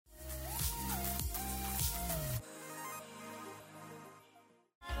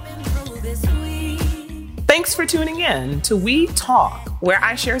Thanks for tuning in to We Talk, where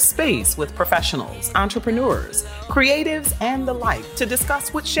I share space with professionals, entrepreneurs, creatives, and the like to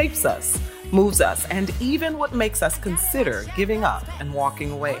discuss what shapes us, moves us, and even what makes us consider giving up and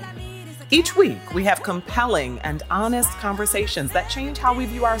walking away. Each week, we have compelling and honest conversations that change how we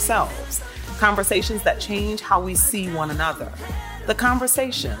view ourselves, conversations that change how we see one another, the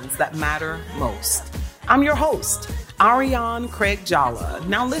conversations that matter most. I'm your host, Ariane Craig Jalla.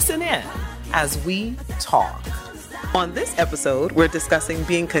 Now listen in as we talk. On this episode, we're discussing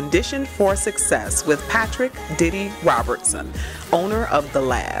being conditioned for success with Patrick Diddy Robertson, owner of The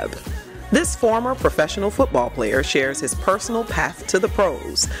Lab. This former professional football player shares his personal path to the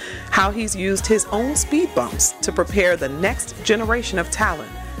pros, how he's used his own speed bumps to prepare the next generation of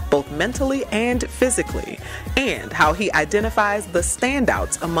talent, both mentally and physically, and how he identifies the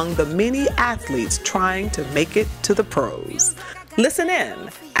standouts among the many athletes trying to make it to the pros. Listen in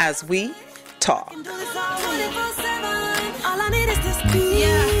as we talk.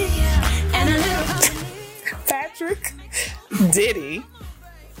 Patrick Diddy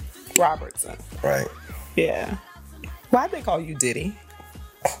Robertson. Right. Yeah. Why'd they call you Diddy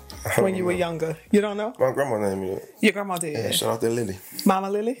when you were younger? You don't know? My grandma named me. Your grandma did? Yeah, shout out to Lily.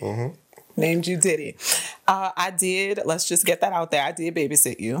 Mama Lily? Mm-hmm. Named you Diddy. I did, let's just get that out there, I did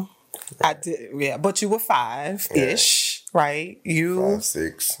babysit you. I did, yeah, but you were 5-ish, right? You, 5,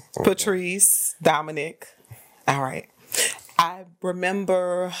 6. Patrice, Dominic. All right. I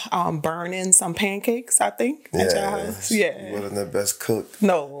remember burning some pancakes, I think, at your house. Yeah. You wasn't the best cook.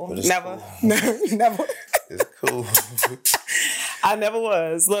 No, never. Cool. Never. It's cool. I never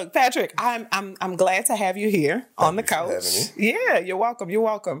was. Look, Patrick, I'm glad to have you here on the couch. Yeah, you're welcome. You're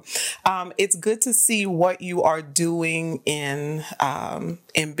welcome. It's good to see what you are doing in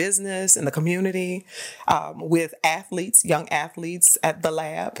business, in the community, with athletes, young athletes at the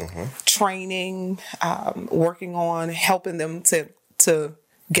lab, training, working on helping them to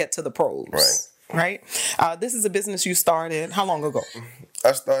get to the pros. Right. This is a business you started how long ago?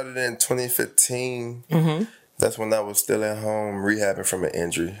 I started in 2015. Mm-hmm. That's when I was still at home rehabbing from an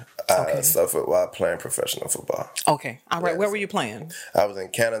injury I suffered while playing professional football. Okay. All right. Where were you playing? I was in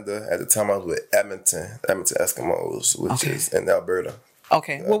Canada. At the time, I was with Edmonton Eskimos, which is in Alberta.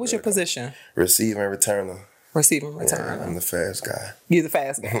 Okay. What was your position? Receiver and returner. Receiver and returner. Yeah, I'm the fast guy. You're the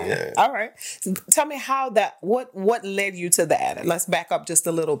fast guy. Yeah. All right. So tell me what led you to that? Let's back up just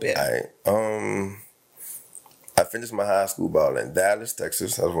a little bit. All right. I finished my high school ball in Dallas,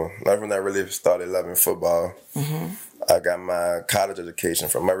 Texas. That's when I really started loving football. Mm-hmm. I got my college education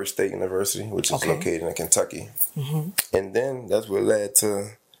from Murray State University, which is located in Kentucky. Mm-hmm. And then that's what really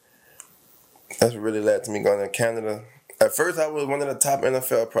led to me going to Canada. At first, I was one of the top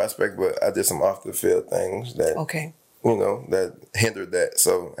NFL prospects, but I did some off the field things that that hindered that.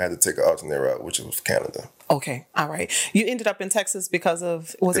 So I had to take an alternate route, which was Canada. Okay. All right. You ended up in Texas because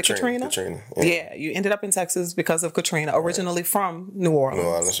of, was it Katrina? Katrina. Yeah. You ended up in Texas because of Katrina, originally from New Orleans. New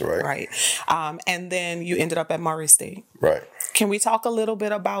Orleans, right. Right. And then you ended up at Murray State. Right. Can we talk a little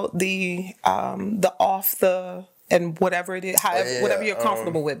bit about the off the, and whatever it is, whatever you're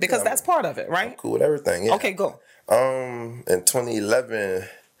comfortable with, because that's part of it, right? I'm cool with everything, yeah. Okay, go. In 2011,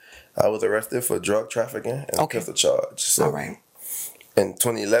 I was arrested for drug trafficking and pistol charge. So all right. In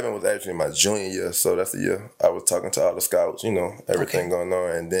 2011 was actually my junior year, so that's the year I was talking to all the scouts, everything going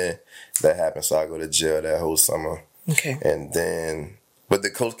on, and then that happened, so I go to jail that whole summer. Okay. And then, but the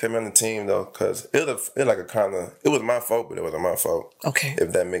coach came on the team though, because it was my fault, but it wasn't my fault. Okay.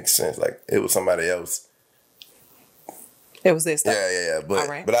 If that makes sense, like it was somebody else. It was their stuff. Yeah.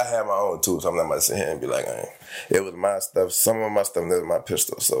 But I had my own too, so I'm not going to sit here and be like, it was my stuff. Some of my stuff was my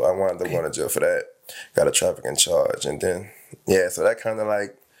pistol, so I wound up going to jail for that. Got a trafficking charge, and then so that kind of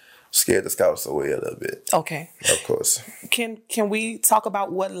like scared the scouts away a little bit. Okay. Of course. Can we talk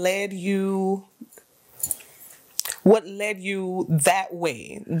about what led you that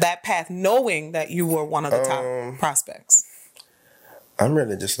way, that path, knowing that you were one of the top prospects? I'm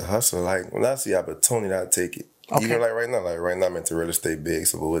really just a hustler. Like when I see opportunity, I take it. Okay. Even right now I'm into real estate big,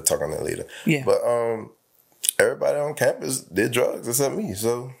 so we'll talk on that later. Yeah. But everybody on campus did drugs except me,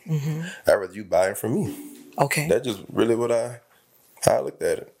 so I'd rather you buying from me. Okay. That's just really how I looked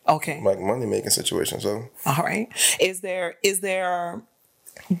at it. Okay. Like money making situation. So. All right. Is there?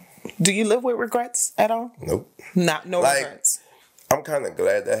 Do you live with regrets at all? Nope. No regrets. I'm kind of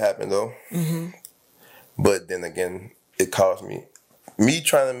glad that happened though. Mm-hmm. But then again, it cost me. Me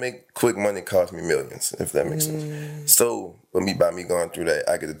trying to make quick money cost me millions, if that makes sense. So, by me going through that,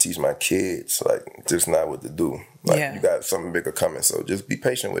 I get to teach my kids, like, just not what to do. Like, you got something bigger coming, so just be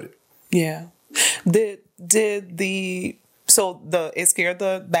patient with it. Yeah. Did the So it scared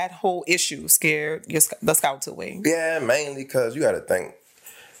that whole issue scared the scouts away. Yeah, mainly because you got to think,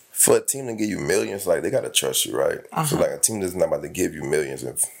 for a team to give you millions, like, they got to trust you, right? So, like, a team that's not about to give you millions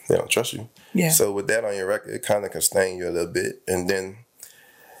if they don't trust you. Yeah. So with that on your record, it kind of can stain you a little bit. And then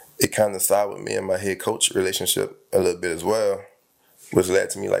it kind of sided with me and my head coach relationship a little bit as well, which led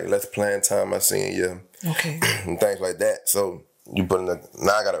to me, like, less playing time my senior year. Okay. And things like that. So you put in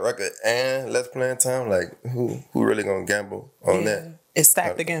now I got a record and less playing time. Like, who really gonna gamble on that? It's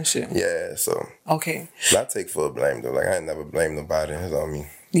stacked against you. Yeah, so. Okay. But I take full blame, though. Like, I ain't never blamed nobody. It's on me.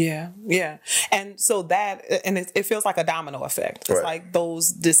 Yeah. And so it feels like a domino effect. It's like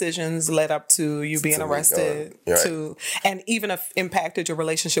those decisions led up to you being arrested, and even impacted your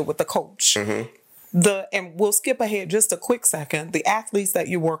relationship with the coach. And we'll skip ahead just a quick second. The athletes that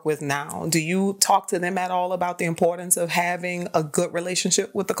you work with now, do you talk to them at all about the importance of having a good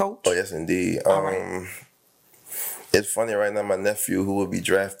relationship with the coach? Oh, yes, indeed. All right. It's funny right now, my nephew, who will be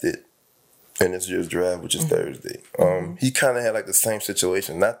drafted in this year's draft, which is Thursday, he kind of had like the same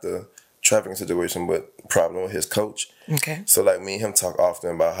situation, not the trafficking situation, but problem with his coach. Okay. So like me and him talk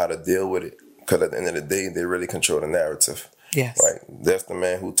often about how to deal with it, because at the end of the day, they really control the narrative. Yes. Right. That's the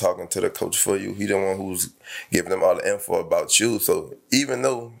man who's talking to the coach for you. He the one who's giving them all the info about you. So even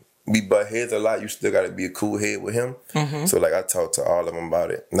though we butt heads a lot, you still got to be a cool head with him. So like I talk to all of them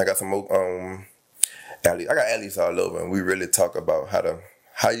about it, and I got some more I got athletes all over, and we really talk about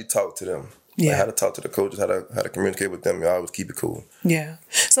how you talk to them. Like how to talk to the coaches, how to communicate with them, and always keep it cool. Yeah.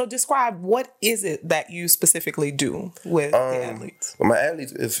 So describe, what is it that you specifically do with the athletes? Well, my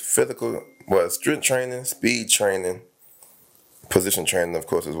athletes is physical, strength training, speed training, position training, of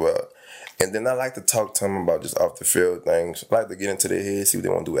course, as well. And then I like to talk to them about just off the field things. I like to get into their head, see what they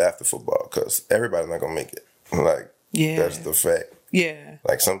want to do after football, because everybody's not going to make it. Like, that's the fact. Yeah.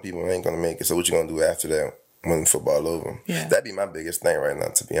 Like, some people ain't going to make it, so what you going to do after that when football over? Yeah. That'd be my biggest thing right now,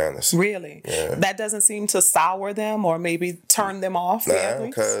 to be honest. Really? Yeah. That doesn't seem to sour them or maybe turn them off? Nah,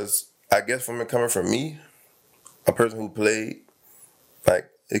 because I guess from it coming from me, a person who played, like,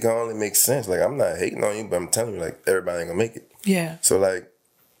 it can only make sense. Like, I'm not hating on you, but I'm telling you, like, everybody ain't going to make it. Yeah. So, like,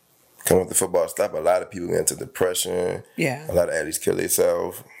 coming with the football stop, a lot of people get into depression. Yeah. A lot of athletes kill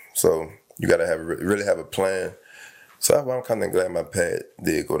themselves. So, you got to really have a plan. So I'm kind of glad my path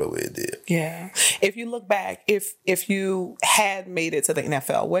did go the way it did. Yeah. If you look back, if you had made it to the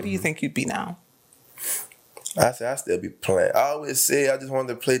NFL, where do you think you'd be now? I say I still be playing. I always say I just wanted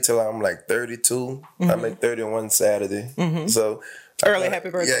to play till I'm like 32. I make 31 Saturday. So early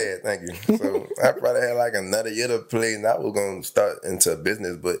happy birthday. Yeah, thank you. So I probably had like another year to play, and I was going to start into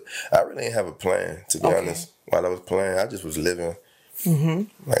business, but I really didn't have a plan, to be honest. While I was playing, I just was living.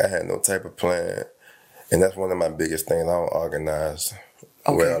 Like, I had no type of plan. And that's one of my biggest things. I don't organize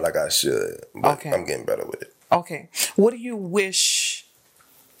well like I should. But I'm getting better with it. Okay. What do you wish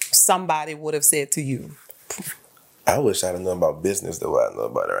somebody would have said to you? I wish I'd have known about business the way I know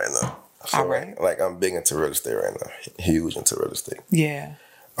about it right now. So, all right. Like, I'm big into real estate right now. Huge into real estate. Yeah.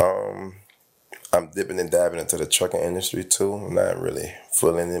 I'm dipping and diving into the trucking industry too. I'm not really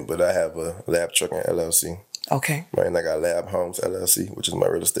full in it, but I have a Lab Trucking LLC. Okay. Right, and I got Lab Homes LLC, which is my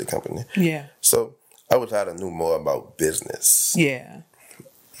real estate company. Yeah. So I wish I'd have knew more about business. Yeah.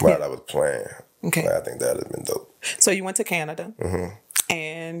 While I was playing. Okay. I think that would have been dope. So you went to Canada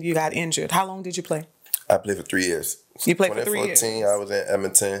and you got injured. How long did you play? I played for 3 years. You played for 3 years? 2014, I was in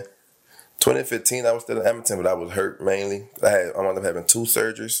Edmonton. 2015, I was still in Edmonton, but I was hurt mainly. I wound up having 2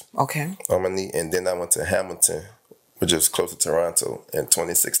 surgeries on my knee, and then I went to Hamilton, which is close to Toronto, in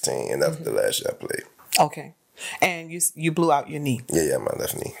 2016, and that was the last year I played. Okay. And you blew out your knee. Yeah, my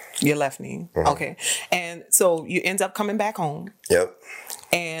left knee. Your left knee. Okay. And so you end up coming back home. Yep.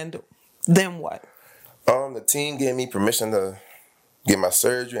 And then what? The team gave me permission to get my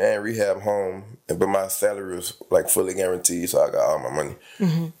surgery and rehab home, but my salary was like fully guaranteed, so I got all my money.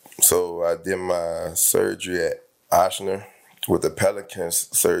 So I did my surgery at Ochsner with the Pelicans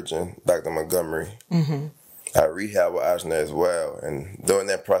surgeon, Dr. Montgomery. I rehabbed with Ochsner as well, and during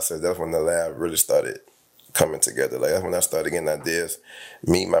that process, that's when the lab really started coming together. Like, that's when I started getting ideas.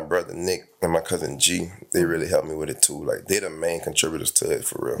 Me, my brother Nick, and my cousin G, they really helped me with it too. Like, they're the main contributors to it,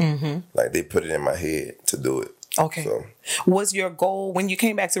 for real. Like, they put it in my head to do it. Okay. So, was your goal, when you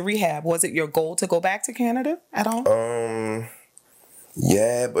came back to rehab, was it your goal to go back to Canada at all?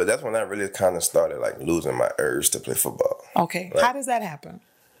 Yeah, but that's when I really kind of started, like, losing my urge to play football. Okay. Like, how does that happen?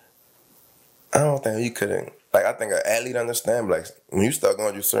 I don't think you couldn't. Like, I think an athlete understand, like, when you start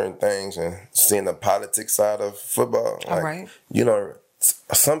going through certain things and seeing the politics side of football, like, you know,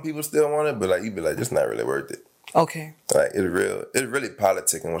 some people still want it, but, like, you be like, it's not really worth it. Okay. Like, it's really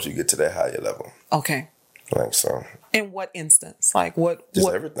politicking once you get to that higher level. Okay. Like, so. In what instance? Like what? Just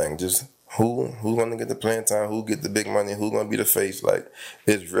what? everything. Just who's gonna get the playing time, who get the big money, who's gonna be the face. Like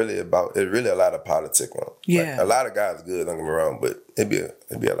it's really a lot of politics. Yeah. Like, a lot of guys good, don't get me wrong, but it'd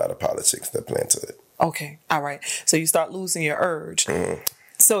be a lot of politics that play into it. Okay. All right. So you start losing your urge. Mm-hmm.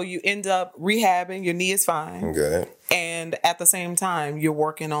 So you end up rehabbing, your knee is fine. Okay. And at the same time, you're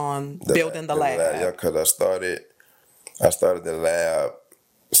working on building the lab. Yeah, because I started the lab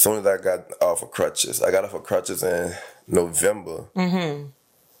as soon as I got off of crutches. I got off of crutches in November. Mm-hmm.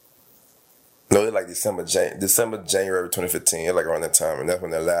 No, it was like December, January 2015. It like around that time, and that's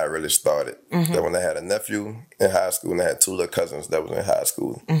when the lab really started. Mm-hmm. That when I had a nephew in high school, and I had 2 little cousins that was in high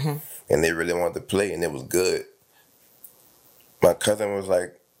school, mm-hmm. and they really wanted to play, and it was good. My cousin was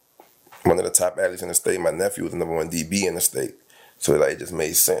like one of the top athletes in the state. My nephew was the number 1 DB in the state, so it just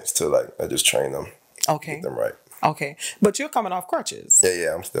made sense to I just train them, get them right. Okay, but you're coming off crutches.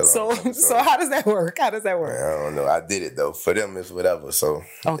 Yeah, I'm still. So how does that work? How does that work? Man, I don't know. I did it though. For them, it's whatever. So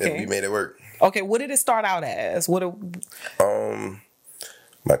we made it work. Okay, what did it start out as? My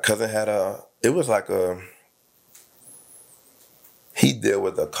cousin had it was like he dealt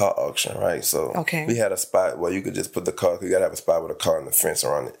with a car auction, right? So we had a spot where you could just put the car, you gotta have a spot with a car and the fence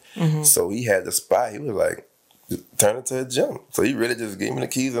around it. Mm-hmm. So he had the spot, he was like, turn it to a gym. So he really just gave me the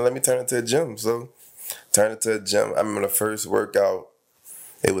keys and let me turn it to a gym. So turn it to a gym. I remember the first workout,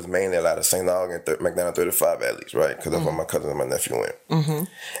 it was mainly a lot of St. Aug and McDonald 35 athletes, right? Because that's where my cousin and my nephew went. Mm-hmm.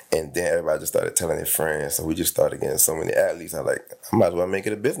 And then everybody just started telling their friends. So we just started getting so many athletes. I might as well make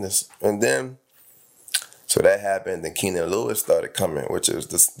it a business. And then, so that happened. Then Keenan Lewis started coming, which is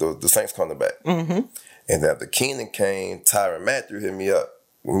the Saints cornerback. Mm-hmm. And after Keenan came, Tyrann Mathieu hit me up.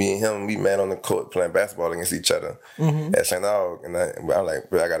 Me and him, we met on the court playing basketball against each other at St. Aug. And I'm like,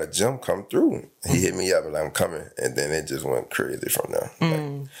 bro, I got a gym come through. He hit me up and I'm coming. And then it just went crazy from there.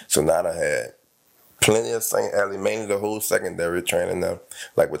 So now I had plenty of St. Alley, mainly the whole secondary training now.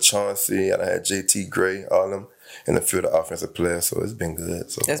 Like with Chauncey, I had JT Gray, all them, and a few of the offensive players. So it's been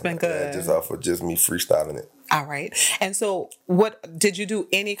good. So it's been good. Just off of just me freestyling it. All right. And so what, did you do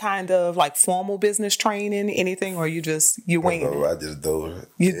any kind of formal business training, anything, or you winged it? I just dove.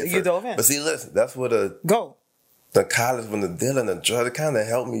 You dove in? But see, listen, that's what the college, when the deal and the drug, it kind of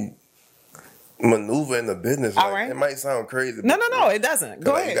helped me maneuver in the business. All right. It might sound crazy. No, it doesn't.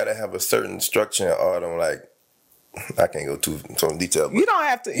 Go ahead. You got to have a certain structure and art on, I can't go too in detail. But you don't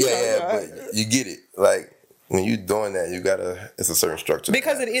have to. But you get it. When you doing that, it's a certain structure.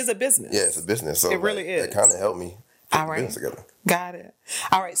 Because it is a business. Yeah, it's a business. So it really is. It kind of helped me put the business together. Got it.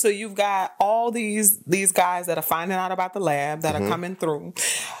 All right. So you've got all these guys that are finding out about the lab that are coming through.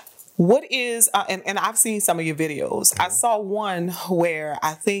 What is, and I've seen some of your videos. I saw one where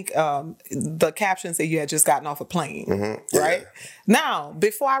I think the caption said you had just gotten off a plane, right? Now,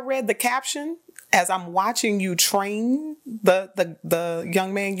 before I read the caption, as I'm watching you train the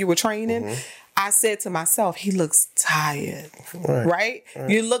young man you were training, I said to myself, he looks tired, right?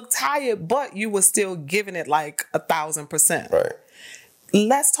 You look tired, but you were still giving it 1,000%. Right.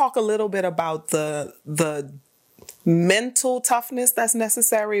 Let's talk a little bit about the mental toughness that's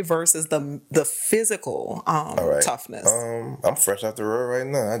necessary versus the physical toughness. I'm fresh out the road right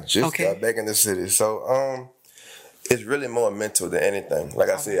now. I just got back in the city. So it's really more mental than anything. Like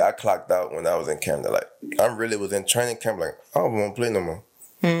I said, I clocked out when I was in Canada. I really was in training camp. I don't want to play no more.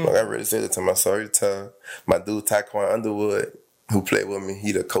 I really said it to myself every time. My dude, Taquan Underwood, who played with me,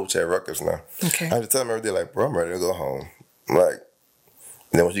 he the coach at Rutgers now. Okay. I just tell him every day, bro, I'm ready to go home.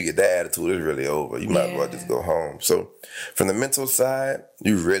 Then once you get that attitude, it's really over. You might as well just go home. So from the mental side,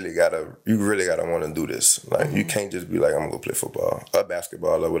 you really gotta want to do this. You can't just be I'm gonna go play football or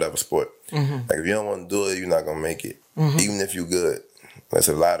basketball or whatever sport. If you don't want to do it, you're not gonna make it. Even if you're good. There's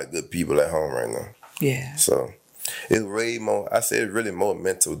a lot of good people at home right now. Yeah. So it's way more, I say it's really more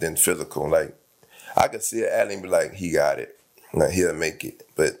mental than physical. I could see an athlete and be he got it. He'll make it.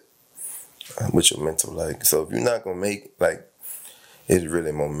 But with your mental, so if you're not going to make, it's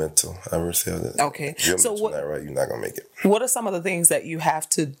really more mental. I would say that. Okay. If you're not right, you're not going to make it. What are some of the things that you have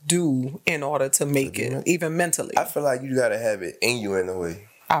to do in order to make it, even mentally? I feel like you got to have it in you in a way.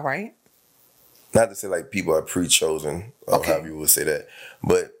 All right. Not to say people are pre-chosen or however you would say that,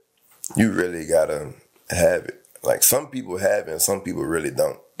 but you really got to have it. Some people have it and some people really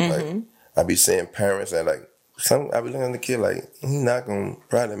don't. I be seeing parents that I be looking at the kid he's not going to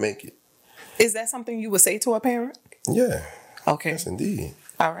probably make it. Is that something you would say to a parent? Yeah. Okay. Yes, indeed.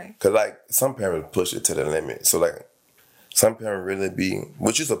 All right. Because some parents push it to the limit. So some parents really be,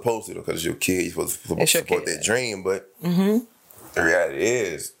 what you're supposed to do because it's your kid, you're supposed to support their dream, but the reality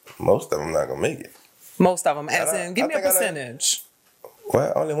is most of them not going to make it. Most of them, give me a percentage.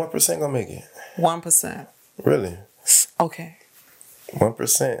 Well, only 1% going to make it. 1%. Really? Okay.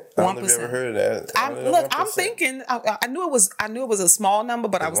 1%. I don't know if you ever heard of that. I'm thinking. I knew it was a small number,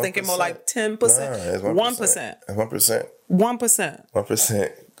 but I was thinking more like 10%. Nah, it's 1%. 1%. 1%.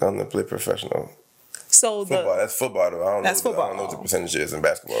 1% going to play professional. So football. That's football though. I don't know what the percentage is in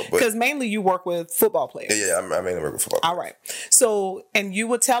basketball. Because mainly you work with football players. Yeah, I mainly work with football players. All right. So, and you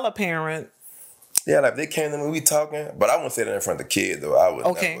would tell a parent. Yeah, like if they came to me, we talking, but I wouldn't say that in front of the kid though. I would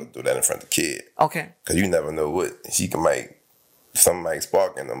never do that in front of the kid. Okay. Because you never know what something might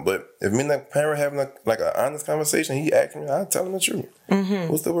spark in them. But if me and the parent having an honest conversation, he asking me, I tell him the truth. Mm-hmm.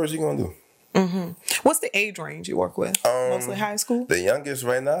 What's the worst you gonna do? Mm-hmm. What's the age range you work with? Mostly high school? The youngest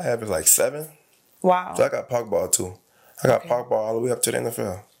right now I have is like 7. Wow. So I got park ball too. I got park ball all the way up to the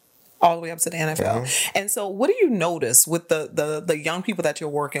NFL. All the way up to the NFL. Mm-hmm. And so what do you notice with the young people that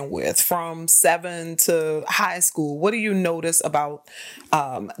you're working with from 7 to high school? What do you notice about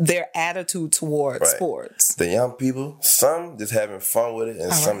their attitude towards sports? The young people, some just having fun with it,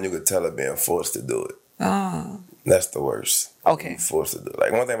 and some you could tell are being forced to do it. That's the worst. Okay. Forced to do it.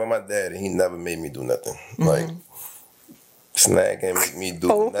 Like one thing about my dad, he never made me do nothing. Mm-hmm. Like Snag ain't make me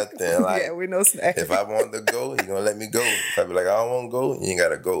do nothing. Like, yeah, we know Snag. If I wanted to go, he gonna let me go. If I be like, I don't want to go, you ain't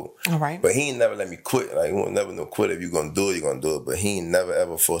gotta go. All right. But he ain't never let me quit. Like, he won't never no quit. If you gonna do it, you gonna do it. But he ain't never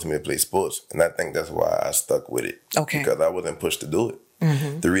ever forced me to play sports. And I think that's why I stuck with it. Okay. Because I wasn't pushed to do it.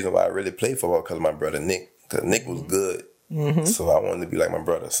 Mm-hmm. The reason why I really played football because of my brother Nick. Because Nick was good. Mm-hmm. So I wanted to be like my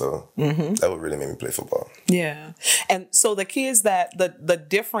brother. So that would really make me play football. Yeah. And so the kids the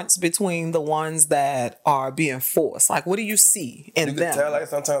difference between the ones that are being forced, like what do you see in them? You can tell like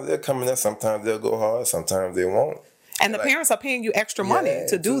sometimes they'll come in there, sometimes they'll go hard, sometimes they won't. And the parents are paying you extra money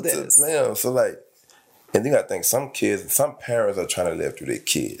to do this. So like, and you gotta think some parents are trying to live through their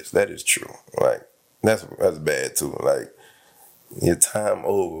kids. That is true. Like that's bad too. Like your time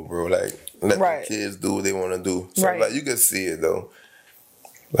over, bro. Like let the kids do what they want to do. So like you can see it though.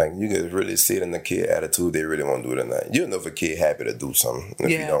 Like you can really see it in the kid attitude. They really want to do it or not. You know if a kid happy to do something if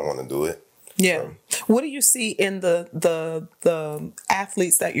you don't want to do it. Yeah. What do you see in the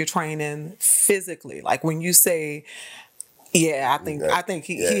athletes that you're training physically? Like when you say, I think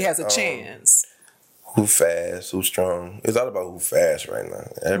he has a chance. Who fast, who strong. It's all about who fast right now.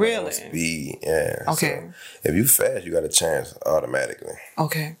 Everybody wants speed. Yeah. Okay. So if you fast, you got a chance automatically.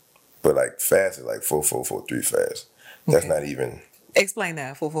 Okay. But like fast is like 4.443 fast. That's not even. Explain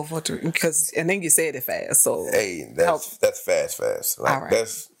that 4.443 because and then you said it fast. So hey, that's fast. Like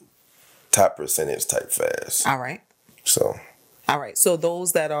that's top percentage type fast. All right. So. All right. So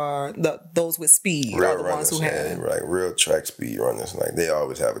those that are those with speed real are the runners, ones who have like real track speed runners. Like they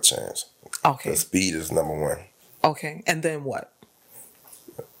always have a chance. Okay. The speed is number one. Okay. And then what?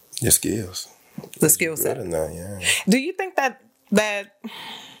 Your skills. The skill set. Do you think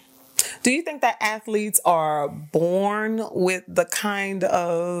that athletes are born with the kind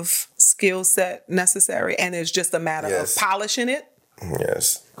of skill set necessary and it's just a matter of polishing it?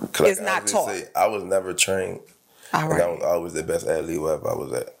 Yes. It's not taught. I was never trained. All right. And I was always the best athlete wherever I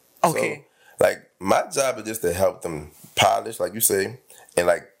was at. Okay. So, like, my job is just to help them polish, like you say, and,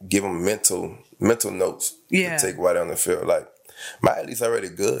 like, give them mental notes to take while they're on the field. Like, my athletes already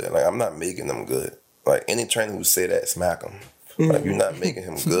good. Like, I'm not making them good. Like, any trainer who say that, smack him. Like, you're not making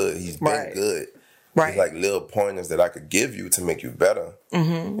him good. He's been good. Right. It's like little pointers that I could give you to make you better.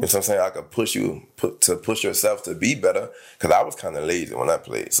 Mm-hmm. You know what I'm saying? I could push yourself to be better because I was kind of lazy when I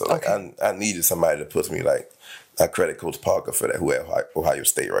played. So, like, I needed somebody to push me. Like, I credit Coach Parker for that, who at Ohio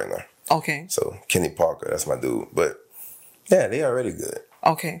State right now. Okay. So, Kenny Parker, that's my dude. But, yeah, they already good.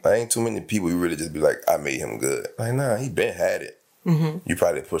 Okay. Like, ain't too many people you really just be like, I made him good. Like, nah, he been had it. Mm-hmm. You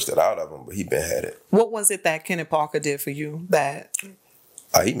probably pushed it out of him, but he been had it. What was it that Kenny Parker did for you that...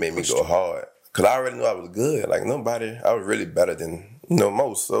 he made me go hard. Because I already knew I was good. Like, nobody, I was really better than,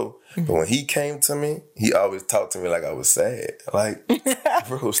 most. So, but when he came to me, he always talked to me like I was sad. Like,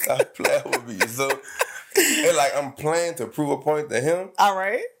 bro, stop playing with me. So, and like, I'm playing to prove a point to him. All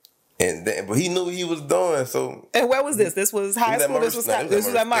right. And then, but he knew what he was doing. So, and where was this? This was high school? This was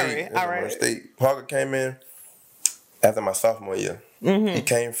at Murray. All right. State. Parker came in after my sophomore year. Mm-hmm. He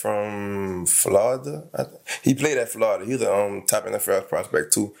came from Florida. He played at Florida. He was a top NFL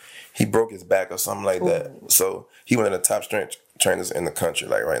prospect too. He broke his back or something like that. So he one of the top strength trainers in the country,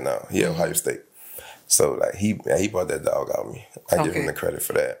 like right now. He at Ohio State. So like he brought that dog out of me. I give him the credit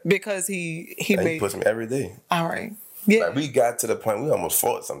for that. Because he pushed me every day. All right. Yeah. Like we got to the point we almost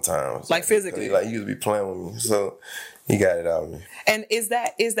fought sometimes. Like physically. He used to be playing with me. So he got it out of me. And is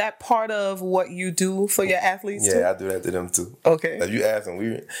that part of what you do for your athletes too? Yeah, I do that to them too. Okay. Like you ask them,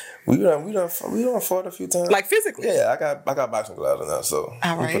 we done fought a few times. Like physically? Yeah, I got boxing gloves on now, so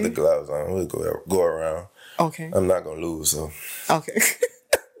we put the gloves on. We'll go around. Okay. I'm not gonna lose. So Okay.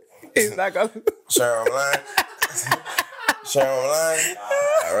 He's not gonna. Sharon online. Sharon online.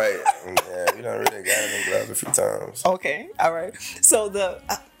 All right. Yeah, we done really got in them gloves a few times. Okay. All right. So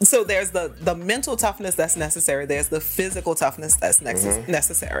so there's the mental toughness that's necessary. There's the physical toughness that's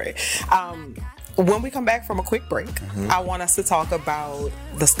necessary. When we come back from a quick break, I want us to talk about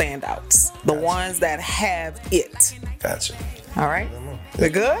the standouts, the ones that have it. Gotcha. All right. We're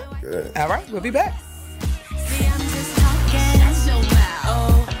good? Good. All right. We'll be back. See, I'm just talking. That's so loud.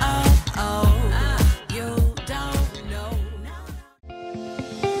 You don't know.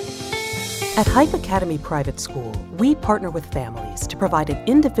 At Hype Academy Private School, we partner with families to provide an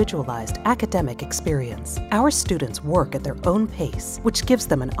individualized academic experience. Our students work at their own pace, which gives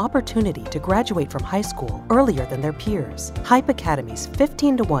them an opportunity to graduate from high school earlier than their peers. Hype Academy's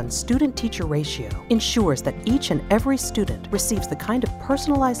 15-to-1 student-teacher ratio ensures that each and every student receives the kind of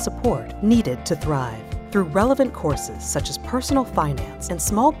personalized support needed to thrive. Through relevant courses such as personal finance and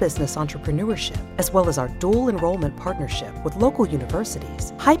small business entrepreneurship, as well as our dual enrollment partnership with local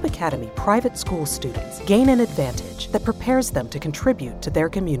universities, Hype Academy private school students gain an advantage that prepares them to contribute to their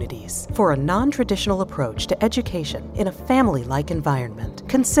communities. For a non-traditional approach to education in a family-like environment,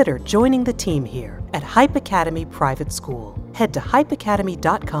 consider joining the team here at Hype Academy Private School. Head to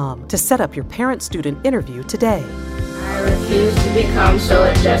hypeacademy.com to set up your parent-student interview today. I refuse to become so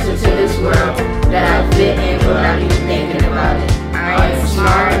adjusted to this world that I fit in without even thinking about it. I am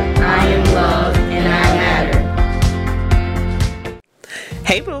smart, I am loved, and I matter.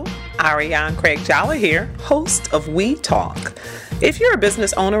 Hey boo, Ariane Craig Jalla here, host of We Talk. If you're a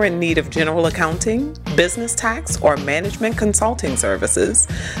business owner in need of general accounting, business tax, or management consulting services,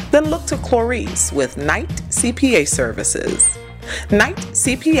 then look to Clarice with Knight CPA Services. Knight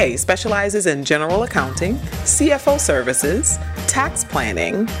CPA specializes in general accounting, CFO services, tax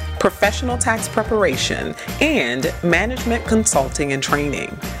planning, professional tax preparation, and management consulting and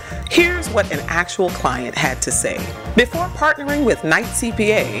training. Here's what an actual client had to say. Before partnering with Knight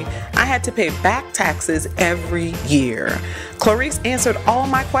CPA, I had to pay back taxes every year. Clarice answered all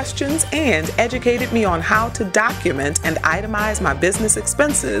my questions and educated me on how to document and itemize my business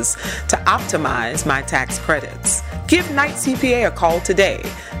expenses to optimize my tax credits. Give Knight CPA a call today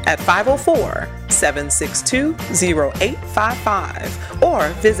at 504-762-0855 or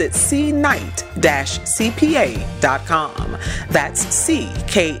visit cnight-cpa.com. That's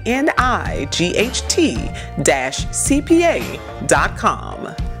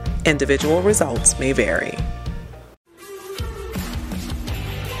CKNIGHT-CPA.com. Individual results may vary.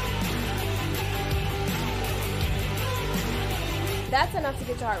 That's enough to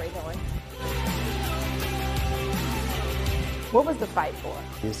get your heart rate going. What was the fight for?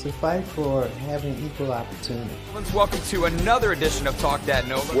 It's a fight for having equal opportunity. Welcome to another edition of Talk That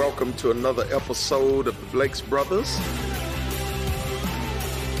Nola. Welcome to another episode of the Blakes Brothers.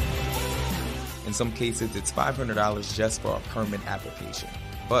 In some cases, it's $500 just for a permit application.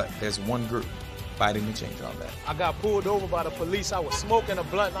 But there's one group fighting to change all that. I got pulled over by the police. I was smoking a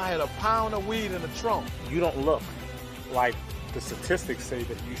blunt and I had a pound of weed in the trunk. You don't look like the statistics say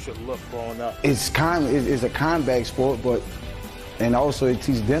that you should look growing up. It's a combat sport, and also it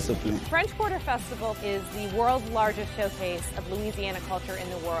teaches discipline. French Quarter Festival is the world's largest showcase of Louisiana culture in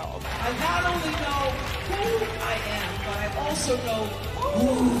the world. I not only know who I am, but I also know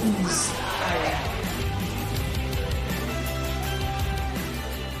whose I am.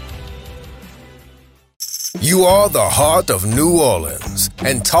 You are the heart of New Orleans,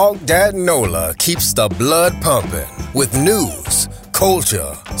 and Talk Dat Nola keeps the blood pumping with news,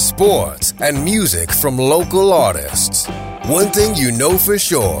 culture, sports, and music from local artists. One thing you know for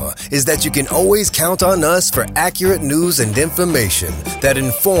sure is that you can always count on us for accurate news and information that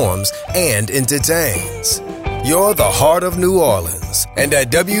informs and entertains. You're the heart of New Orleans, and at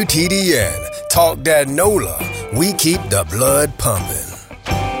WTDN, Talk Dat Nola, we keep the blood pumping.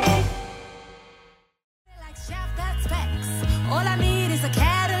 All I need is a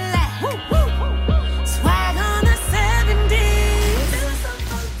Cadillac. Swag on the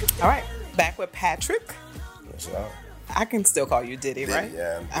 70s. All right, back with Patrick. What's up? I can still call you Diddy, Diddy, right?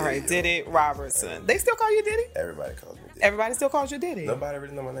 yeah. All right, Diddy Robertson. They still call you Diddy? Everybody calls me Diddy. Everybody still calls you Diddy? Nobody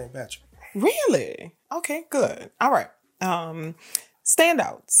really know my name, Patrick. Really? Okay, good. All right.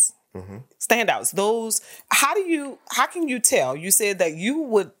 Standouts. Standouts. Those, how can you tell? You said that you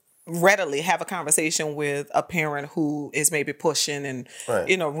would readily have a conversation with a parent who is maybe pushing and,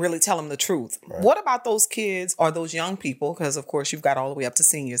 really tell them the truth. Right. What about those kids or those young people? Because, of course, you've got all the way up to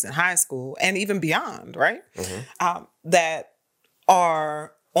seniors in high school and even beyond, right? That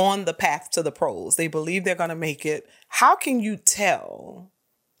are on the path to the pros. They believe they're going to make it. How can you tell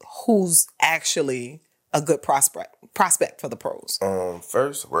who's actually a good prospect for the pros?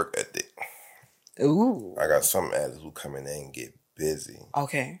 First, work ethic. Ooh. I got some athletes who come in there and get busy.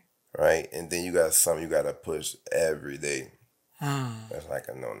 Okay. Right? And then you got some you got to push every day. That's like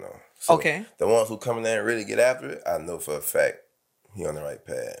a no-no. So okay. The ones who come in there and really get after it, I know for a fact he on the right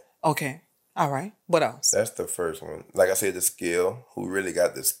path. Okay. All right. What else? That's the first one. Like I said, the skill. Who really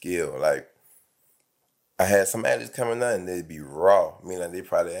got the skill? Like, I had some athletes coming out and they'd be raw. I mean, like they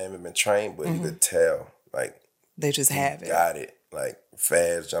probably haven't been trained, but you could tell. Like, they just have it. Got it. Like,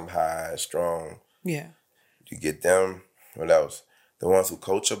 fast, jump high, strong. Yeah. You get them. What else? The ones who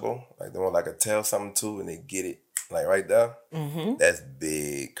coachable. Like, the ones I could tell something to and they get it. Like, right there. Mm-hmm. That's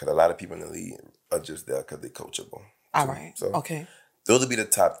big. Because a lot of people in the league are just there because they're coachable. All right. So, okay. Those would be the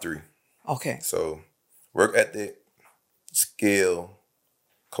top 3. Okay. So, work ethic, skill,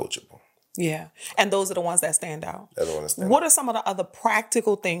 coachable. Yeah. And those are the ones that stand out. That's the ones that stand What are some of the other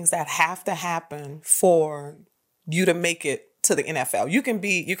practical things that have to happen for you to make it to the NFL? You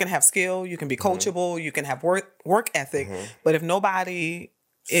can have skill, you can be coachable, you can have work ethic, but if nobody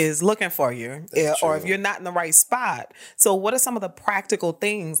is looking for you or if you're not in the right spot. So what are some of the practical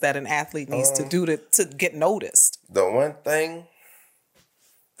things that an athlete needs to do to get noticed? The one thing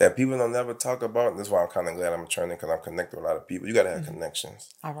that people don't never talk about, and that's why I'm kind of glad I'm training because I'm connected with a lot of people. You got to have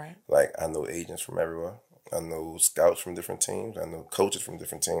connections. All right. Like, I know agents from everywhere. I know scouts from different teams. I know coaches from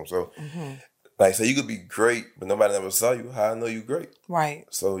different teams. So, like, so you could be great, but nobody ever saw you. How I know you great? Right.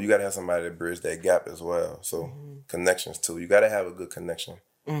 So you got to have somebody to bridge that gap as well. So connections too. You got to have a good connection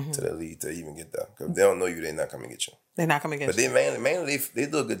to the league to even get there. Because if they don't know you, they're not coming to get you. They're not coming to get you. But mainly they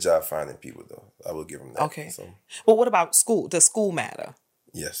do a good job finding people, though. I will give them that. Okay. So. Well, what about school? Does school matter?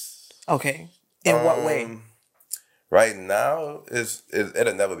 Yes. Okay. In what way? Right now,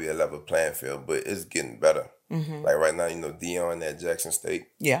 it'll never be a level playing field, but it's getting better. Like right now, Dion at Jackson State,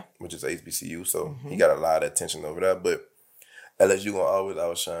 which is HBCU, so he got a lot of attention over there. But LSU gonna always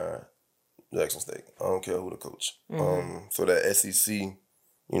outshine Jackson State. I don't care who the coach. So that SEC,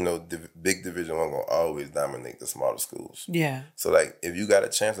 big Division I gonna always dominate the smaller schools. Yeah. So like, if you got a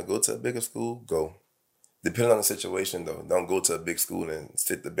chance to go to a bigger school, go. Depending on the situation, though, don't go to a big school and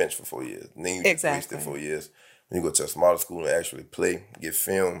sit the bench for 4 years. And then you wasted 4 years. When you go to a smaller school and actually play, get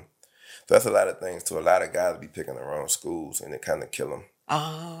film. So that's a lot of things, too. A lot of guys be picking the wrong schools, and it kind of kill them.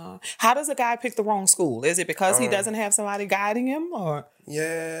 How does a guy pick the wrong school? Is it because he doesn't have somebody guiding him, or?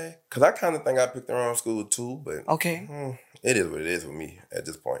 Yeah, because I kind of think I picked the wrong school, too. But it is what it is with me at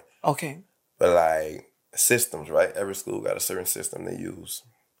this point. Okay. But, like, systems, right? Every school got a certain system they use.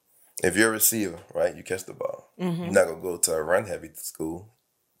 If you're a receiver, right, you catch the ball. You're not going to go to a run-heavy school.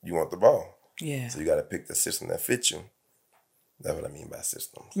 You want the ball. Yeah. So you got to pick the system that fits you. That's what I mean by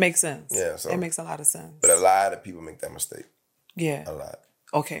systems. Makes sense. Yeah. So it makes a lot of sense. But a lot of people make that mistake. Yeah. A lot.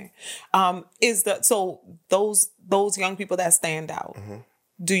 Okay. So those young people that stand out,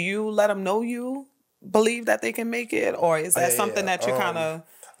 do you let them know you believe that they can make it? Or is that something that you kind of...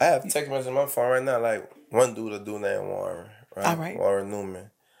 I have text messages on my phone right now, like one dude named Warren, right? All right. Warren Newman.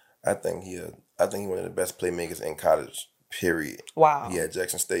 I think he one of the best playmakers in college, period. Wow. He at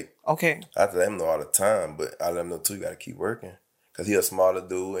Jackson State. Okay. I let him know all the time, but I let him know too, you got to keep working. Because he a smaller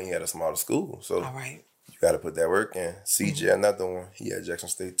dude and he had a smaller school. So all right. You got to put that work in. CJ, another one, he at Jackson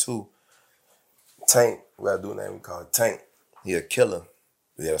State too. Tank, we got a dude named we call Tank. He a killer.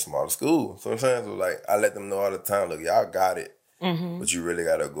 He had a smaller school. So I'm saying, like, I let them know all the time, look, y'all got it, but you really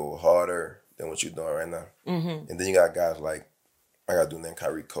got to go harder than what you're doing right now. And then you got guys like, I got a dude named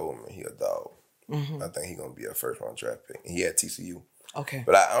Kyrie Coleman. He a dog. I think he going to be a first-round draft pick. And he at TCU. Okay.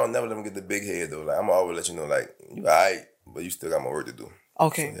 But I don't never let him get the big head, though. Like, I'm always let you know, like, you all right, but you still got more work to do.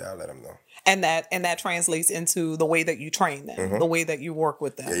 Okay. So, yeah, I'll let him know. And that translates into the way that you train them, the way that you work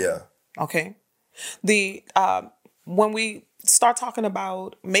with them. Yeah. Okay. When we start talking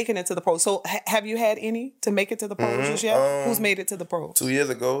about making it to the pros, so have you had any to make it to the pros just yet? Who's made it to the pros? 2 years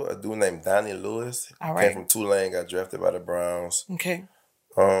ago, a dude named Donnie Lewis came from Tulane, got drafted by the Browns. Okay.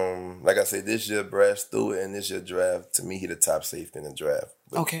 Like I said, this year, Brad Stewart in this year draft, to me, he the top safety in the draft.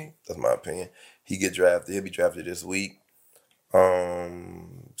 But okay. That's my opinion. He'll be drafted this week.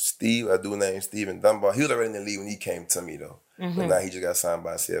 Steve, a dude named Steven Dunbar, he was already in the league when he came to me, though. But now he just got signed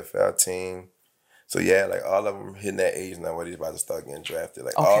by a CFL team. So, yeah, like, all of them hitting that age now where they're about to start getting drafted.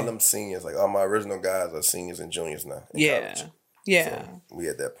 Like, all them seniors, like, all my original guys are seniors and juniors now in college. Yeah. So we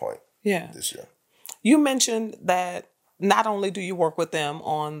at that point this year. You mentioned that not only do you work with them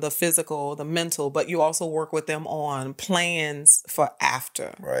on the physical, the mental, but you also work with them on plans for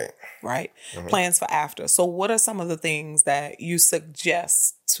after. Right. Right? Plans for after. So what are some of the things that you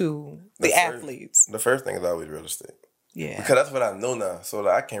suggest to the athletes? The first thing is always real estate. Yeah. Because that's what I know now. So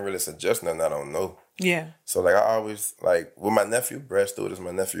like I can't really suggest nothing I don't know. Yeah. So like I always like with my nephew, Brad Stewart is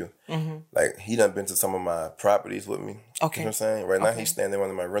my nephew. Like he done been to some of my properties with me. Okay. You know what I'm saying? Right now he's staying in one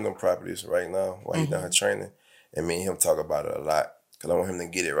of my rental properties right now while he's done her training. And me and him talk about it a lot. Because I want him to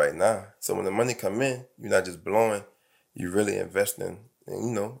get it right now. So when the money come in, you're not just blowing, you're really investing. And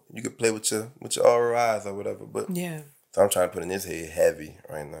you know, you can play with your ROIs or whatever. But yeah. So I'm trying to put in his head heavy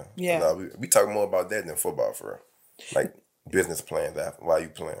right now. Yeah. You know, we talk more about that than football for real. Like business plans while you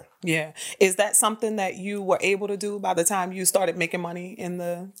playing. Yeah. Is that something that you were able to do by the time you started making money in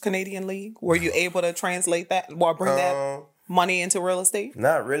the Canadian League? Were you able to translate that or bring that money into real estate?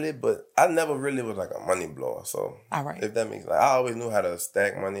 Not really, but I never really was like a money blower. So all right. If that makes like I always knew how to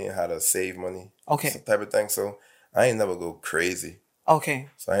stack money and how to save money. Okay. Type of thing. So I ain't never go crazy. Okay.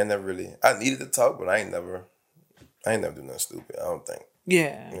 So I ain't never really I needed to talk, but I ain't never do nothing stupid, I don't think.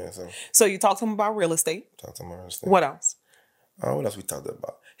 Yeah. Yeah. So you talked to him about real estate. Talk to him about real estate. What else? What else we talked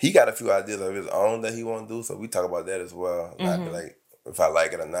about? He got a few ideas of his own that he want to do, so we talk about that as well. Not be like if I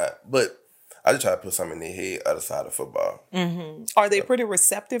like it or not, but I just try to put something in their head other side of football. Are they pretty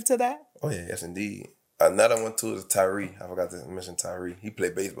receptive to that? Oh yeah, yes indeed. Another one too is Tyree. I forgot to mention Tyree. He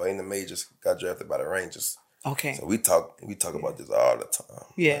played baseball in the majors. Got drafted by the Rangers. Okay. So we talk about this all the time.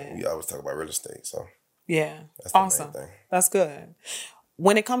 Yeah. Like, we always talk about real estate. So yeah, that's awesome. That's good.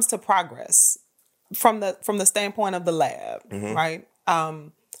 When it comes to progress, from the standpoint of the lab, right?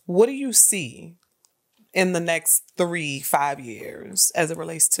 What do you see in the next 3-5 years as it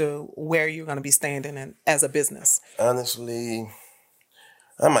relates to where you're going to be standing as a business? Honestly,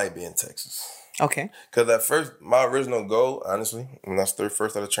 I might be in Texas. Okay. Because at first, my original goal, honestly, when I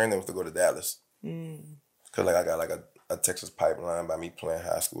first started training, was to go to Dallas. Because like I got like a Texas pipeline by me playing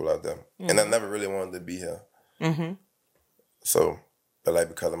high school out there. And I never really wanted to be here. So, but like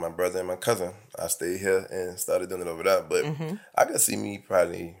because of my brother and my cousin, I stayed here and started doing it over there. But I could see me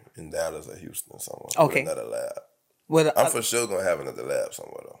probably in Dallas or Houston somewhere. Okay. With another lab. I'm for sure going to have another lab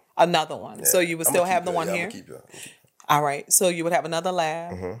somewhere though. Another one. Yeah. So you would still have the one here? I'm keep it. All right. So you would have another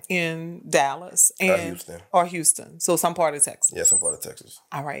lab in Dallas or Houston. So some part of Texas. Yeah, some part of Texas.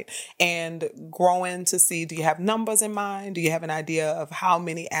 All right. And growing to see, do you have numbers in mind? Do you have an idea of how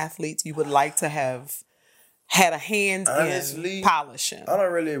many athletes you would like to have had a hand in polishing? I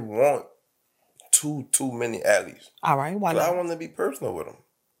don't really want too many athletes. All right. Why not? I want to be personal with them.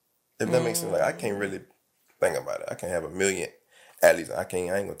 If that makes sense. Like I can't really think about it. I can't have 1 million athletes. I ain't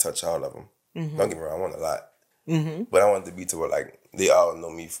gonna touch all of them. Don't get me wrong. I want a lot. But I want it to be to where like they all know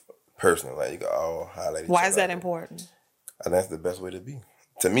me personally. Like you got all highlight. Why is that important? And that's the best way to be.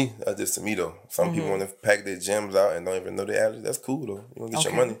 To me, that's just to me though. Some people want to pack their gyms out and don't even know their athletes. That's cool though. You gonna get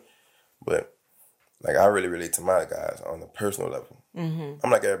your money. But like I really relate to my guys on a personal level.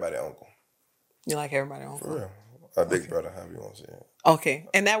 I'm like everybody's uncle. You like everybody's uncle? For real. A big brother, however you want to say it. Okay.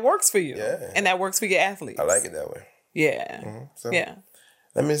 And that works for you. Yeah. And that works for your athletes. I like it that way. Yeah. So, yeah.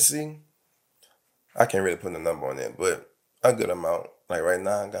 Let me see. I can't really put a number on it, but a good amount. Like right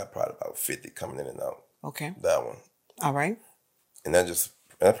now, I got probably about 50 coming in and out. Okay. That one. All right. And that's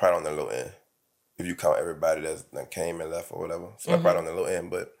probably on the low end. If you count everybody that came and left or whatever. So that's probably on the low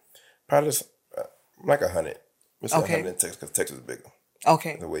end, but probably just like 100. We say 100 in Texas because Texas is bigger.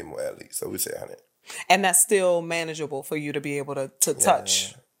 Okay. There's way more athletes, so we say 100. And that's still manageable for you to be able to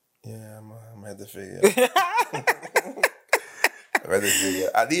touch. Yeah, I'm gonna have to figure it out.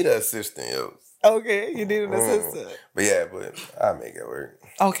 I need an assistant, yo. Okay, you need an assistant. But I make it work.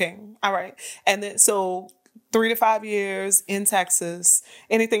 Okay, all right. And then so 3 to 5 years in Texas.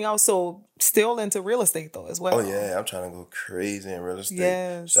 Anything else? So still into real estate though as well. Oh yeah, I'm trying to go crazy in real estate.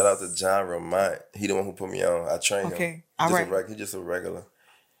 Yes. Shout out to John Ramont. He the one who put me on. I trained him. Okay, all right. He's just a regular.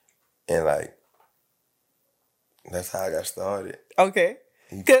 And like, that's how I got started. Okay.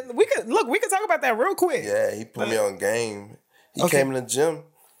 We could talk about that real quick. Yeah, he put me on game. He came in the gym.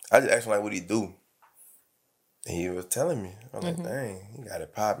 I just asked him like what he do. And he was telling me. I was like, dang, he got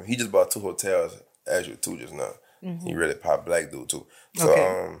it popping. He just bought 2 hotels, actually 2 just now. He really popped, black dude too.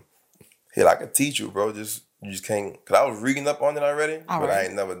 So he like, I could teach you, bro. You just can't, cause I was reading up on it already, I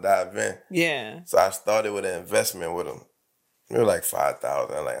ain't never dived in. Yeah. So I started with an investment with him. It was like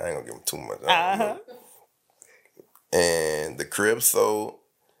 5,000. I'm like, I ain't gonna give him too much. And the crib sold.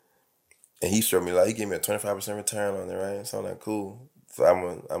 And he showed me, like, he gave me a 25% return on it, right? So I'm like, cool. So I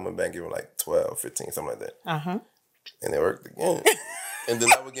went back and give him like 12, 15, something like that. And it worked again. And then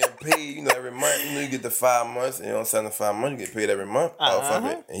I was getting paid, every month. You get the 5 months, and 75 months, you get paid every month off of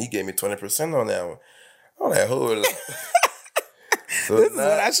it. And he gave me 20% on that one. I'm like, hold up. So this is what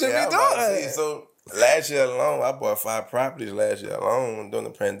I should be doing. So last year alone, I bought 5 properties last year alone during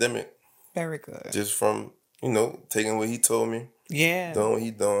the pandemic. Very good. Just from you know, taking what he told me. Yeah. Doing what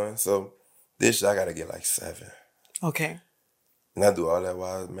he doing. So this year I gotta get like 7. Okay. And I do all that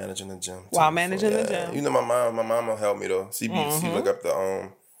while managing the gym. While managing the gym. You know, my mom will help me though. She look up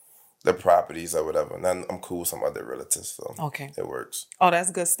the properties or whatever. And I'm cool with some other relatives, so it works. Oh,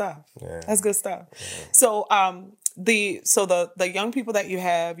 that's good stuff. Yeah. That's good stuff. Yeah. So the young people that you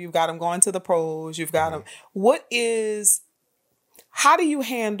have, you've got them going to the pros, you've got them. How do you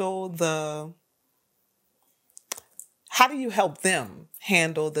help them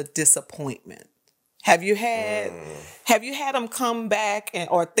handle the disappointment? Have you had them come back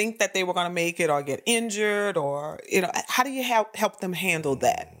or think that they were going to make it or get injured, or, you know, how do you help them handle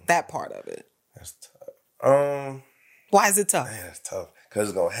that part of it? That's tough. Why is it tough? Man, that's tough because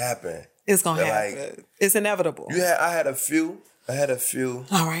it's gonna happen. It's gonna happen. Like, it's inevitable. I had a few.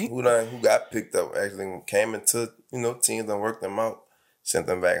 All right. Who got picked up, actually came into, you know, teams and worked them out, sent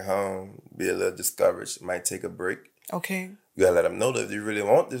them back home, be a little discouraged, might take a break. Okay. You gotta let them know that if you really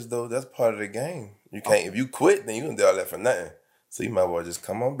want this though, that's part of the game. You can't, if you quit, then you can do all that for nothing. So you might well just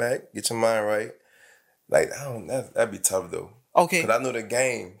come on back, get your mind right. Like, that'd be tough though. Okay. Because I know the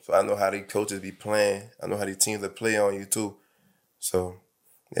game, so I know how these coaches be playing. I know how these teams that play on you too. So,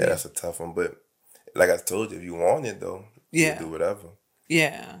 yeah, that's a tough one. But like I told you, if you want it though, you can do whatever.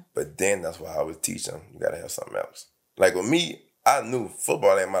 Yeah. But then that's why I always teach them. You gotta have something else. Like with me, I knew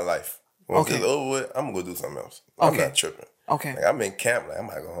football ain't my life. When it's over with, I'm gonna go do something else. I'm not tripping. Okay. Like I'm in camp, like I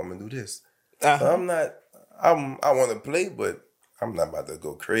might go home and do this. So I want to play, but I'm not about to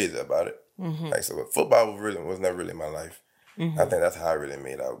go crazy about it. Mm-hmm. Like, so football was never really my life. Mm-hmm. I think that's how I really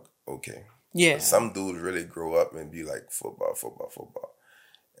made out okay. Yeah. But some dudes really grow up and be like football.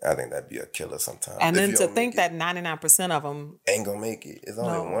 I think that'd be a killer sometimes. And then to think that 99% of them ain't gonna make it. It's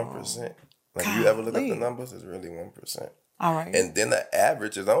only 1%. Like, you ever look up the numbers, it's really 1%. All right. And then the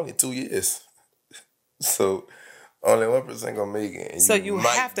average is only 2 years. So only 1% gonna make it. And so you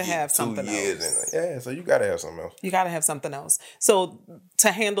have to have something else. So you gotta have something else. You gotta have something else. So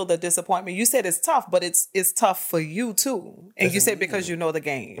to handle the disappointment, you said it's tough, but it's tough for you too. And you said because you know the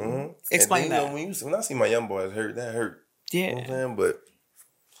game. Mm-hmm. Explain that. When I see my young boys hurt, that hurt. Yeah. You know what I'm saying? But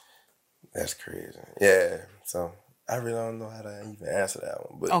that's crazy. Yeah. So I really don't know how to even answer that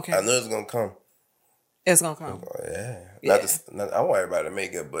one. But I know it's gonna come. It's gonna come. Yeah. I want everybody to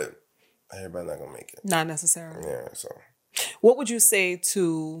make it, but everybody not gonna make it. Not necessarily. Yeah. So, what would you say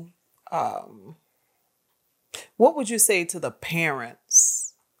to the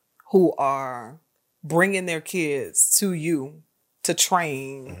parents who are bringing their kids to you to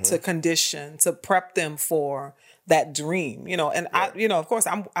train, to condition, to prep them for that dream? You know, and of course,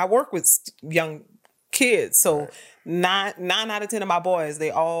 I work with young kids, so 9 out of 10 of my boys,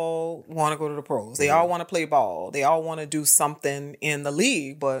 they all want to go to the pros. They all want to play ball. They all want to do something in the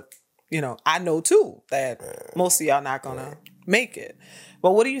league, but you know, I know too that most of y'all not gonna make it.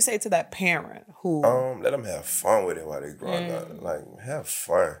 But what do you say to that parent who let them have fun with it while they growing up? Like, have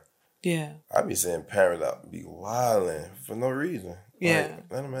fun. Yeah. I be seeing parents out be wilding for no reason. Yeah.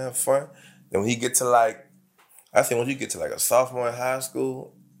 Like, let them have fun. Then when you get to once you get to like a sophomore in high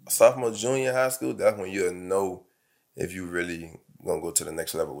school, junior high school, that's when you'll know if you really gonna go to the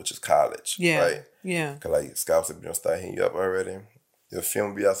next level, which is college. Yeah. Right? Yeah. Cause like scouts have been start hitting you up already. Your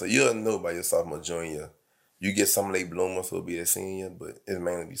film be out, so you'll know by your sophomore, junior. You get some late bloomers who'll be a senior, but it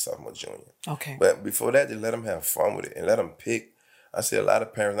mainly be sophomore, junior. Okay. But before that, just let them have fun with it and let them pick. I see a lot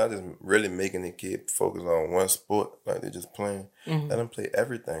of parents not just really making the kid focus on one sport, like they're just playing. Mm-hmm. Let them play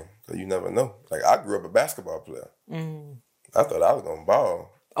everything, because you never know. Like, I grew up a basketball player. Mm-hmm. I thought I was going to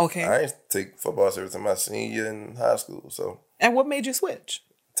ball. Okay. I ain't take football service in my senior year in high school, so. And what made you switch?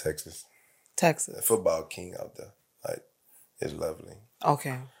 Texas. The football king out there. Like, it's lovely.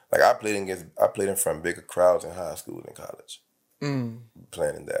 Okay. Like, I played in front of bigger crowds in high school than college.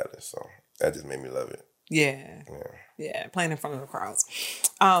 Playing in Dallas, so that just made me love it. Yeah, playing in front of the crowds.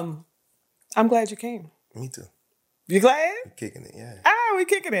 I'm glad you came. Me too. You glad? We're kicking it, yeah. We're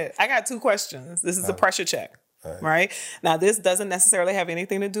kicking it. I got 2 questions. This is a pressure check, right? Now, this doesn't necessarily have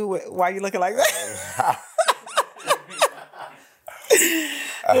anything to do with why you looking like that.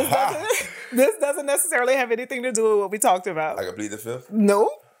 This doesn't necessarily have anything to do with what we talked about. I can plead the fifth? No.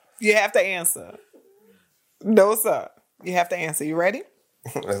 You have to answer. No, sir. You have to answer. You ready?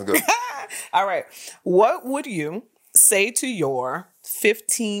 Let's go. All right. What would you say to your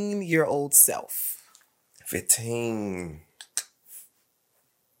 15-year-old self? 15.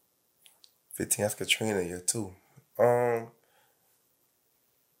 That's Katrina year 2.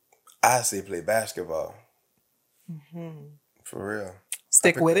 I say play basketball. Mm-hmm. For real.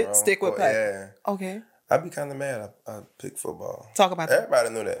 Stick with it? Stick with play? Yeah. Okay. I'd be kind of mad I picked football. Talk about Everybody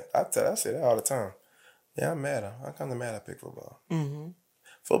knew that. I say that all the time. Yeah, I'm mad. I'm kind of mad I picked football. Mm-hmm.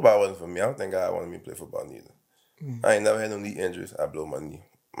 Football wasn't for me. I don't think God wanted me to play football neither. Mm-hmm. I ain't never had no knee injuries. I blew my knee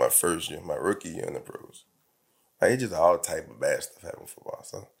my first year, my rookie year in the pros. Like, it's just all type of bad stuff happening with football.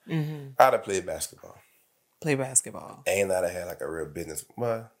 So I'd have played basketball. Play basketball. And I'd have had like a real business.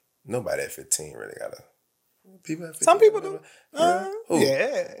 Well, nobody at 15 really got a... People at 15. Some people do.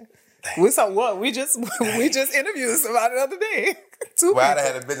 Yeah. We saw what? We just interviewed somebody the other day. I'd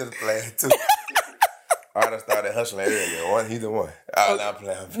have had a business plan too. I'd have started hustling earlier. Either one. I'm not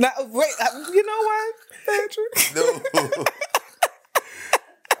playing. Now, wait, you know what, Patrick? No.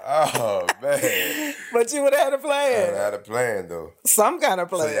 Oh, man. But you would have had a plan. I had a plan, though. Some kind of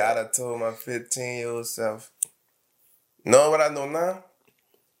plan. So, yeah, I'd have told my 15-year-old self, know what I know now?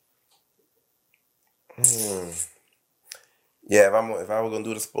 Yeah, if I was going to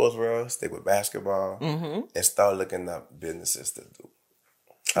do the sports world, stick with basketball and start looking up businesses to do.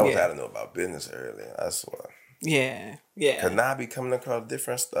 I was had to know about business earlier. I swear. Yeah. Because now I be coming across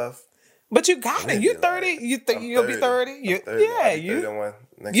different stuff. But you got it. You're 30. You think you'll be 30?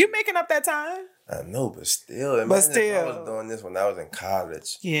 You're making up that time. I know, but still. If I was doing this when I was in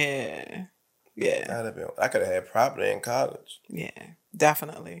college. Yeah. I could have had property in college. Yeah,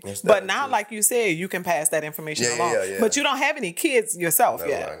 definitely. But now, like you said, you can pass that information along. Yeah. But you don't have any kids yourself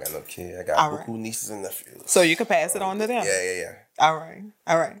yet. I got no kids. I got beaucoup nieces and nephews. So you can pass it on to them. Yeah. All right.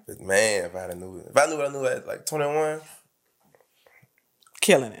 But man, if I knew what I knew at like 21,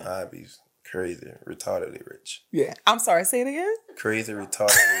 killing it. I'd be crazy, retardedly rich. Yeah. I'm sorry, say it again. Crazy,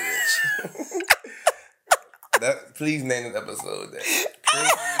 retardedly rich. Please name this episode that. Crazy,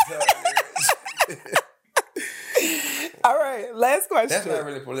 retardedly rich. All right, last question. That's not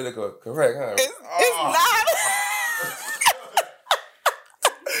really political correct, huh? It's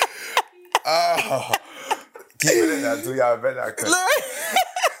not. Keep it in there too. Y'all better not cut.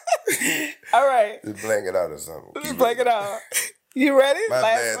 All right. Just blank it out or something. Just blank it out. You ready? My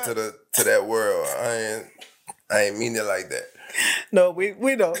bad to that world. I ain't mean it like that. No, we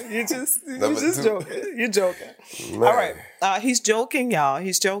know. You're just joking. You're joking. Man. All right. He's joking, y'all.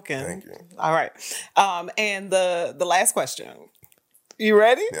 He's joking. Thank you. All right. And the last question. You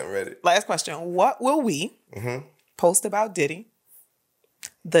ready? Yeah, I'm ready. Last question. What will we post about Diddy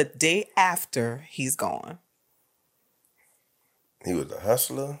the day after he's gone? He was a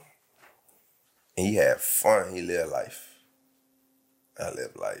hustler. And he had fun. He lived life. I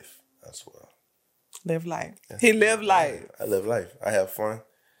live life. I swear. Live life. He lived life. I live life. I have fun.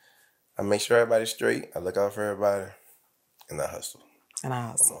 I make sure everybody's straight. I look out for everybody. And I hustle. I'm a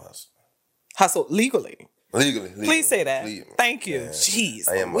hustler. Hustle legally. Legally. Please say that. Legally. Thank you. Yeah.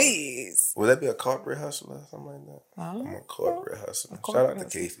 Jeez. Would that be a corporate hustler or something like that? I'm a corporate hustler. Shout out to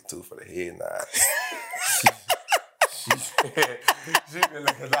Casey, too, for the head nod. She been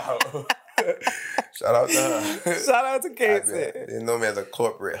looking out. Shout out to her. Shout out to Casey. They know me as a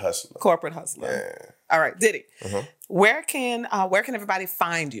corporate hustler. Yeah. All right, Diddy. Where can everybody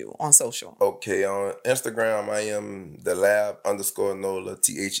find you on social? Okay, on Instagram, I am thelab_Nola,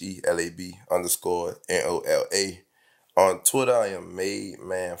 THELAB_NOLA. On Twitter, I am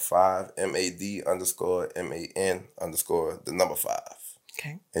MadeMan5, MAD_MAN_5.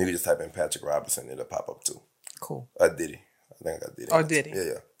 Okay. And you can just type in Patrick Robinson, it'll pop up too. Cool. Diddy. I think I got Diddy. Or Diddy.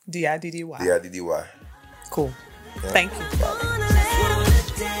 Yeah. DIDDY. DIDDY. Cool. Yeah. Thank you.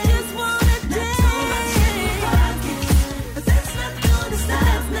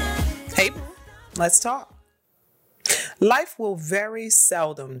 Hey, let's talk. Life will very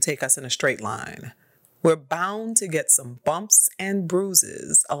seldom take us in a straight line. We're bound to get some bumps and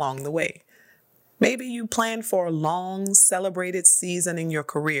bruises along the way. Maybe you planned for a long, celebrated season in your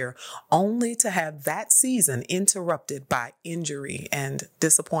career, only to have that season interrupted by injury and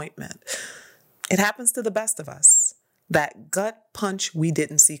disappointment. It happens to the best of us. That gut punch we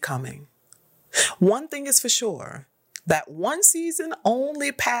didn't see coming. One thing is for sure, that one season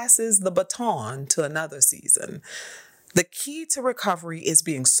only passes the baton to another season. The key to recovery is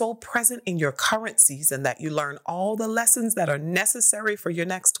being so present in your current season that you learn all the lessons that are necessary for your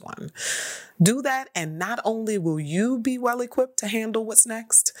next one. Do that, and not only will you be well equipped to handle what's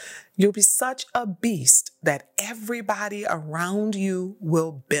next, you'll be such a beast that everybody around you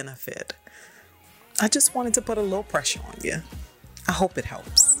will benefit. I just wanted to put a little pressure on you. I hope it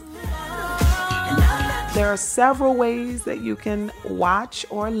helps. There are several ways that you can watch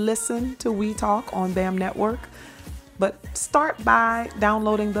or listen to We Talk on BAM Network. But start by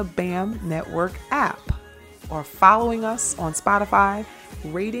downloading the BAM Network app or following us on Spotify,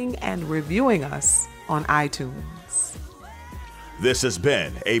 rating and reviewing us on iTunes. This has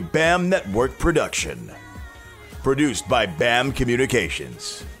been a BAM Network production, produced by BAM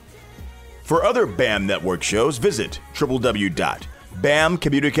Communications. For other BAM Network shows, visit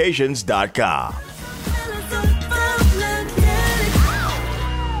www.bamcommunications.com.